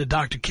attention to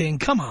Dr. King?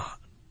 Come on.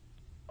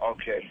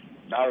 Okay.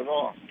 Not at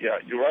all. Yeah,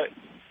 you're right.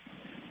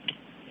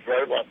 You're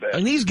right about that.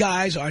 And these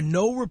guys are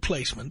no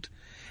replacement,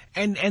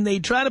 and they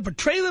try to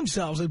portray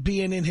themselves as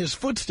being in his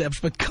footsteps,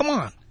 but come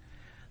on.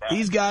 Right.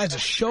 These guys are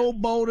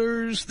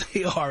showboaters.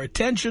 They are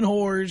attention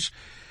whores.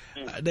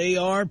 They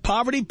are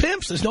poverty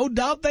pimps. There's no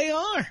doubt they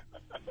are.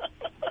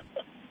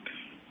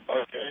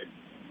 Okay.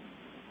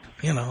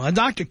 You know, and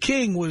Dr.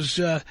 King was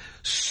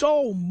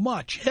so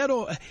much head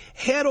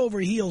over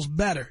heels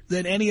better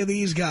than any of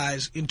these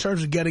guys in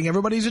terms of getting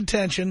everybody's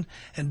attention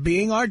and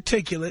being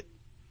articulate.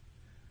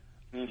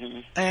 Mm-hmm.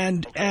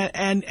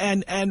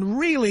 And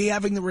really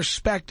having the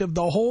respect of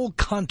the whole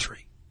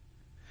country.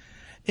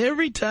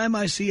 Every time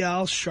I see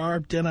Al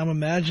Sharpton, I'm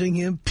imagining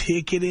him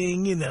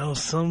picketing, you know,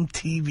 some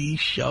TV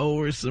show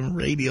or some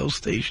radio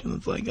station.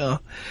 It's like, oh,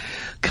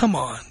 come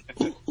on.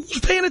 Who's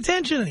paying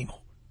attention anymore?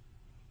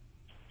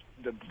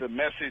 The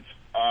message,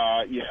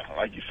 yeah,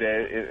 like you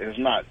said, it's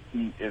not,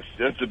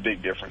 it's a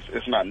big difference.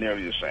 It's not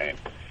nearly the same.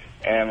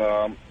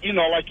 And, you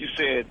know, like you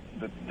said,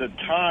 the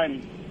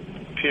time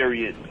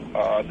period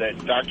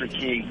that Dr.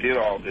 King did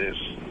all this,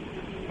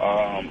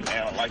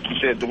 and like you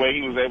said, the way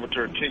he was able to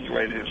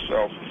articulate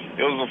himself,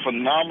 it was a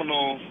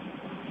phenomenal,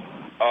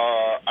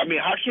 I mean,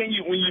 how can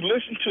you, when you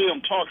listen to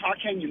him talk, how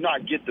can you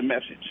not get the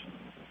message?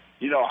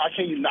 You know, how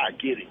can you not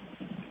get it?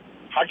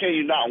 How can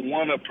you not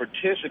want to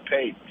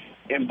participate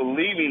in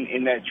believing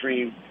in that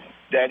dream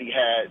that he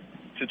had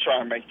to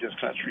try and make this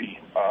country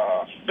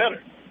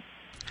better?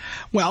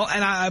 Well,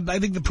 and I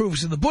think the proof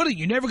is in the pudding.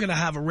 You're never going to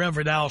have a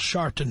Reverend Al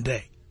Sharpton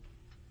day.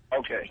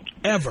 Okay.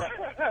 Ever.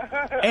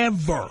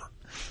 Ever.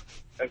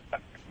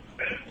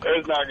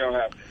 It's not going to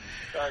happen.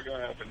 It's not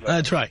going to happen.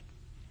 That's right.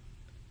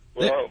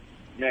 Well,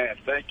 man,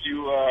 thank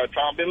you,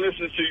 Tom. Been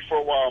listening to you for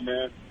a while,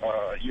 man.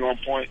 You're on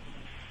point.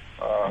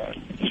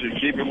 Should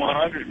keep it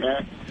 100,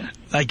 man.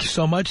 Thank you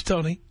so much,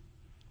 Tony.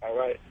 All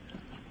right.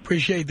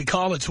 Appreciate the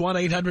call. It's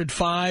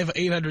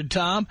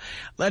 1-800-5800-TOM.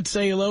 Let's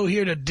say hello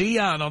here to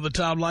Dion on the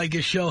Tom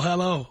Leykis Show.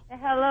 Hello.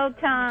 Hello,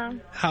 Tom.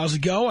 How's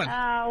it going?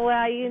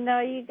 Well, you know,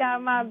 you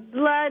got my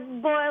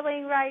blood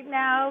boiling right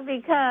now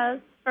because,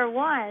 for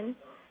one,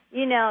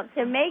 you know,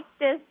 to make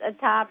this a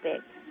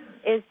topic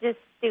is just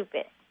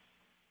stupid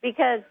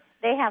because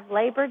they have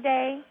Labor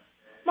Day,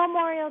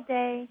 Memorial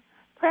Day,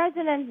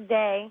 President's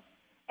Day,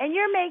 and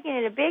you're making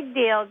it a big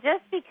deal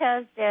just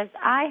because there's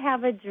I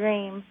Have a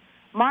Dream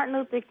Martin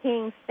Luther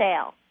King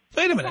sale.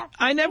 Wait a minute.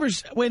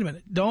 Wait a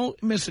minute.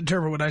 Don't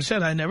misinterpret what I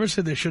said. I never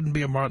said there shouldn't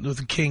be a Martin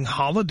Luther King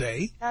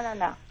holiday.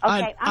 No.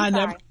 Okay, I'm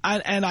sorry.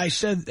 And I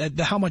said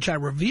how much I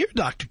revere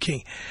Dr.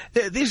 King.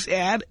 This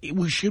ad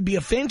should be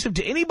offensive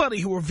to anybody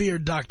who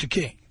revered Dr.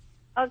 King.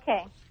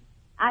 Okay.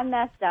 I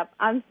messed up.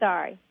 I'm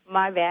sorry.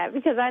 My bad,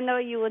 because I know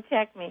you will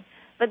check me.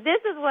 But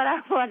this is what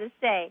I want to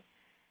say.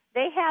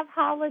 They have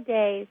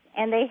holidays,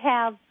 and they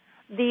have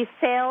the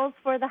sales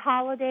for the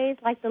holidays,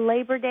 like the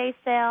Labor Day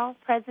sale,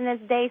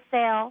 President's Day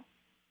sale,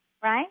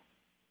 right?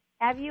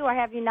 Have you or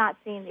have you not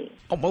seen these?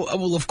 Oh,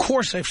 well, of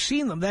course I've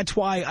seen them. That's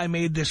why I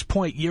made this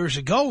point years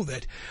ago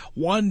that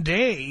one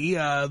day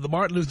the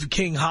Martin Luther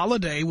King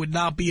holiday would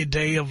not be a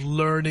day of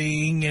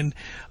learning and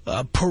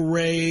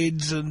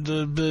parades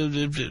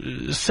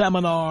and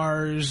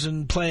seminars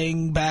and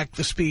playing back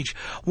the speech.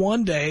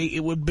 One day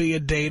it would be a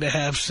day to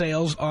have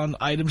sales on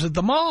items at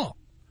the mall.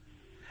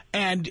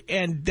 And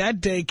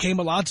that day came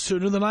a lot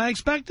sooner than I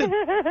expected.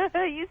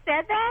 You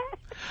said that?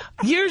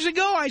 Years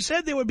ago, I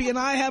said there would be an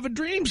I Have a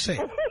Dream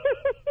sale.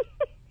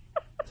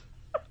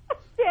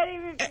 Can't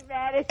even be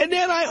mad at and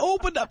then I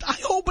opened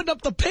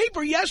up the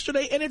paper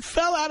yesterday, and it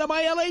fell out of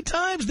my L.A.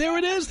 Times. There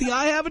it is, the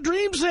I Have a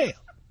Dream sale.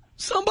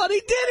 Somebody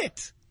did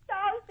it.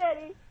 Tom said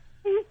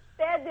he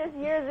said this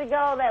years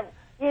ago that,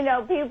 you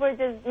know, people are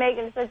just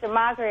making such a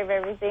mockery of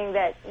everything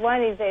that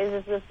one of these days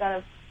it's just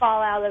going to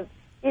fall out of,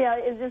 you know,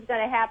 it's just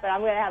going to happen.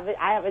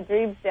 I have a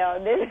dream sale.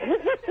 And then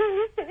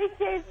it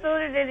came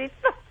sooner than he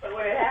thought. So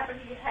when it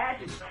happened, you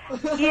had it.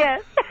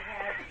 Yes.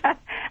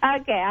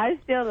 Okay, I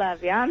still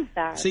love you. I'm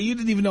sorry. See, you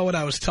didn't even know what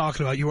I was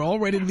talking about. You were all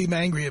ready to be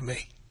angry at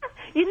me.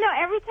 You know,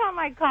 every time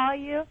I call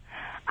you,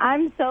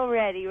 I'm so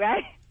ready,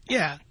 right?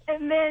 Yeah.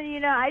 And then, you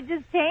know, I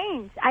just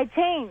change. I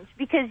change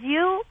because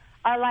you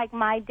are like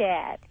my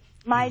dad.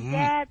 My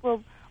dad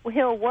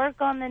he'll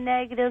work on the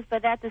negatives,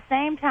 but at the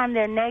same time,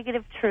 they're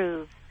negative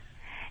truths.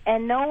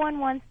 And no one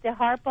wants to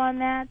harp on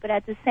that, but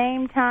at the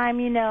same time,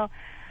 you know,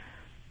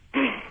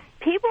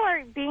 people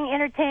are being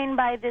entertained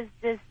by this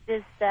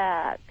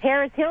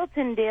Paris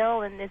Hilton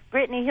deal and this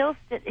Britney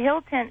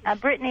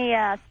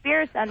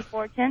Spears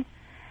unfortunate.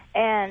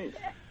 And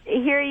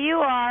here you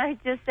are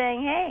just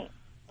saying, hey,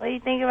 what do you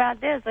think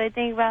about this? What do you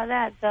think about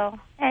that? So,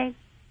 hey,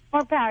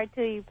 more power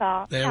to you,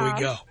 Paul. There we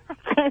go.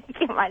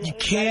 You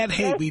can't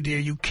hate me, dear.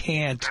 You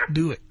can't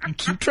do it. You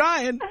keep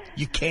trying.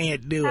 You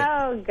can't do it.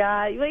 Oh,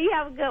 God. Well, you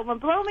have a good one.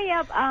 Blow me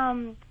up.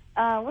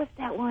 What's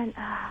that one?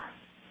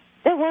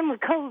 That one with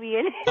Kobe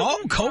in it.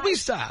 Oh, Kobe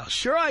style.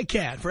 Sure I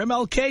can. For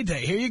MLK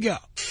Day. Here you go.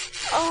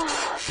 Oh.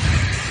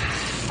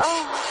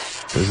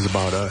 This is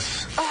about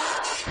us.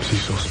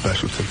 She's so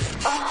special to me.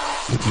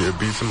 Yeah, it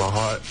beats in my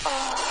heart.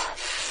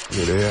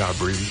 Yeah, the air I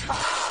breathe.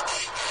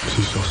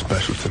 She's so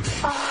special to me.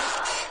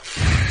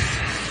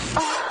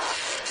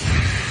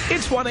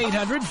 It's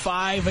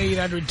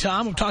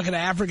 1-800-5800-TOM. I'm talking to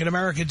African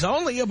Americans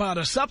only about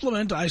a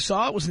supplement I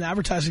saw. It was an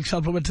advertising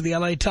supplement to the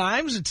L.A.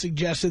 Times. It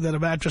suggested that a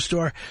mattress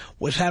store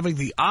was having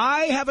the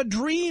I Have a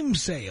Dream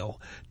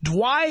sale.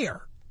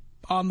 Dwyer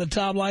on the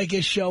Tom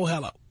Leykis show.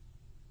 Hello.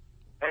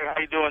 Hey, how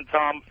you doing,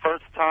 Tom?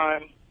 First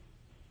time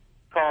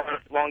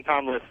caller, long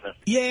time listener.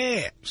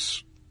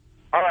 Yes.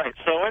 All right.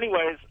 So,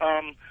 anyways,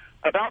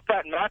 about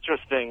that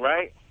mattress thing,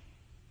 right?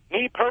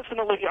 Me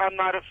personally, I'm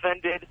not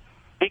offended.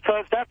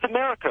 Because that's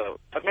America.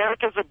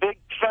 America's a big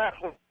fat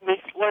hole. They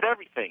exploit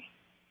everything.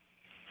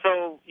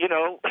 So, you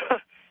know,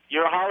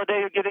 your holiday,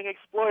 you're getting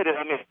exploited.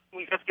 I mean,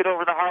 we just get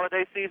over the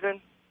holiday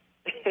season.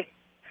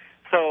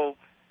 So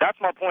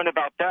that's my point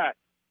about that.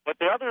 But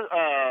the other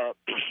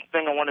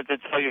thing I wanted to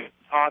tell you,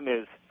 Tom,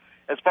 is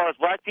as far as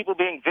black people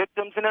being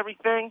victims and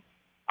everything,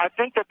 I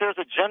think that there's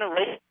a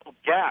generational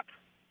gap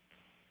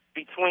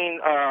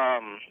between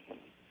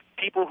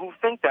people who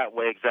think that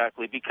way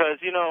exactly.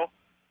 Because, you know,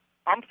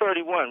 I'm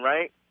 31,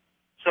 right?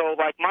 So,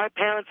 like, my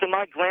parents and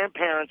my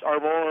grandparents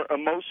are more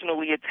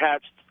emotionally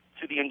attached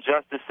to the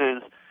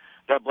injustices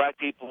that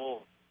black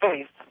people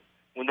faced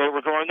when they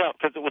were growing up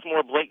because it was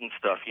more blatant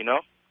stuff, you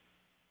know?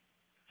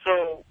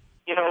 So,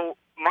 you know,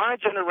 my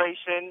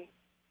generation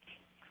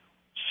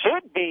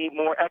should be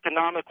more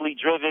economically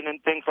driven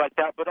and things like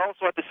that, but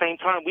also at the same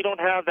time, we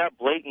don't have that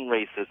blatant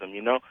racism,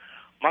 you know?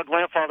 My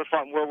grandfather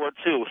fought in World War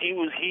II.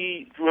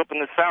 He grew up in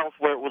the South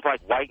where it was,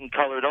 like, white and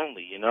colored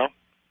only, you know?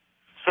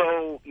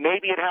 So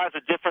maybe it has a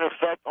different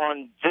effect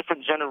on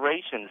different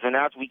generations. And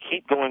as we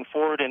keep going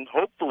forward and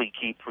hopefully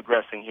keep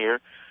progressing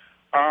here,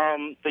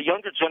 the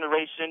younger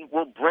generation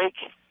will break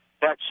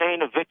that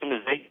chain of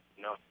victimization.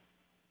 You know,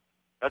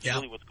 that's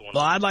really what's going on.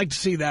 Well, I'd like to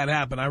see that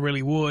happen. I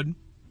really would.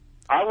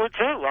 I would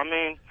too. I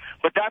mean,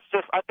 but that's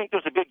just, I think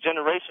there's a big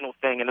generational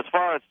thing. And as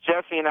far as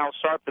Jesse and Al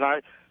Sharpton,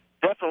 I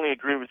definitely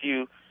agree with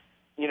you.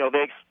 You know,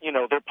 they're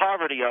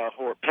poverty or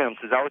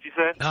pimps. Is that what you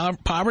said?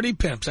 Poverty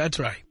pimps. That's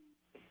right.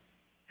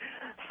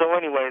 So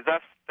anyways, I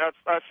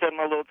said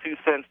my little 2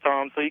 cents,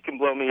 Tom, so you can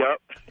blow me up.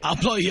 I'll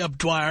blow you up,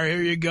 Dwyer.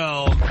 Here you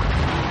go.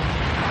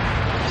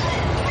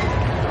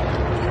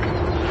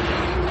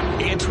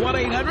 It's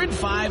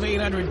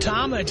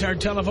 1-800-5800-TOM. That's our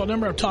telephone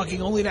number. I'm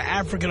talking only to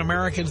African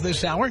Americans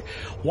this hour.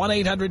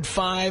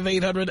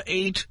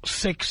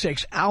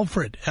 1-800-5800-866.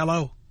 Alfred,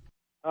 hello.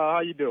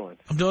 How you doing?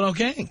 I'm doing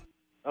okay.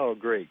 Oh,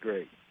 great.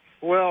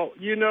 Well,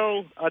 you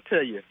know, I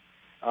tell you,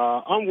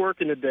 I'm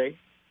working today.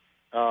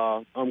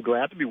 I'm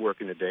glad to be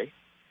working today.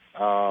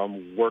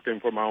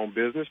 Working for my own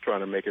business, trying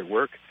to make it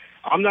work.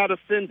 I'm not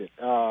offended.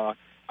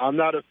 I'm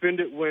not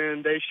offended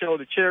when they show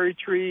the cherry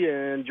tree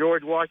and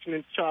George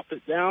Washington chopped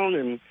it down,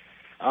 and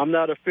I'm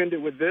not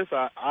offended with this.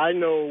 I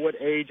know what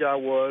age I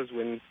was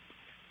when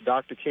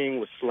Dr.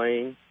 King was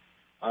slain.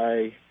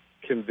 I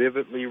can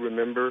vividly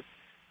remember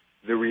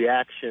the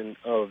reaction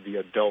of the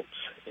adults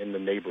in the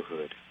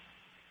neighborhood.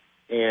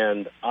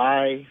 And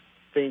I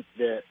think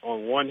that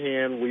on one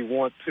hand, we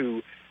want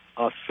to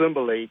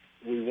assimilate,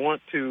 we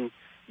want to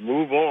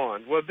move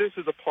on. Well, this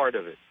is a part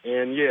of it.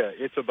 And, yeah,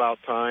 it's about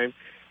time.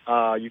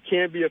 You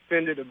can't be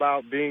offended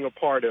about being a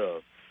part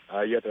of.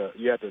 You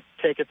have to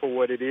take it for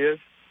what it is.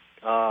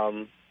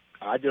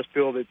 I just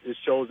feel that it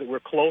shows that we're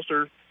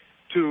closer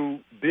to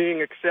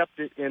being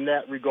accepted in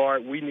that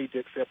regard. We need to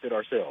accept it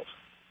ourselves.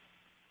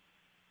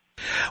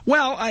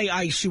 Well,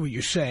 I see what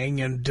you're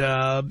saying. And,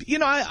 you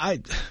know,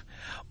 I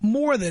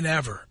more than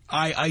ever,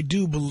 I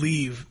do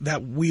believe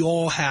that we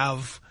all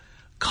have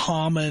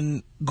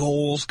common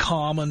goals,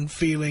 common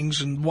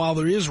feelings. And while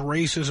there is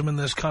racism in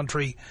this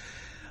country,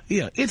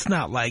 yeah, it's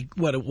not like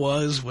what it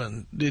was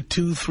when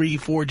 2, 3,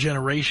 4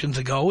 generations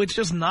ago. It's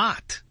just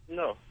not.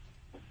 No.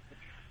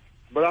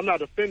 But I'm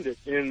not offended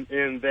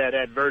in that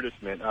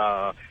advertisement.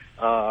 I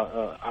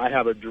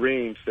have a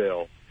dream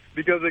cell.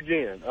 Because,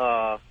 again,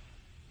 I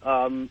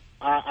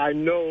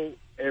know,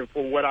 and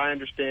from what I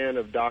understand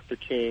of Dr.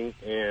 King,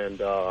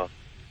 and,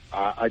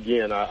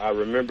 I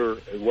remember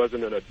it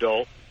wasn't an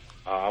adult.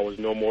 I was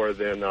no more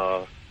than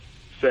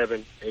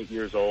 7, 8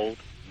 years old.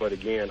 But,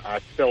 again, I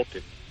felt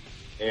it.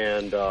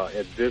 And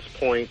at this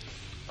point,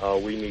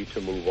 we need to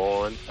move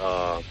on.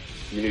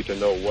 You need to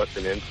know what's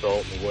an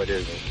insult and what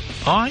isn't.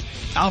 All right.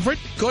 Alfred,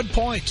 good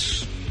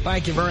points.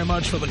 Thank you very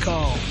much for the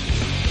call.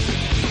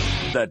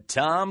 The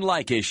Tom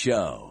Leykis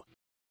Show.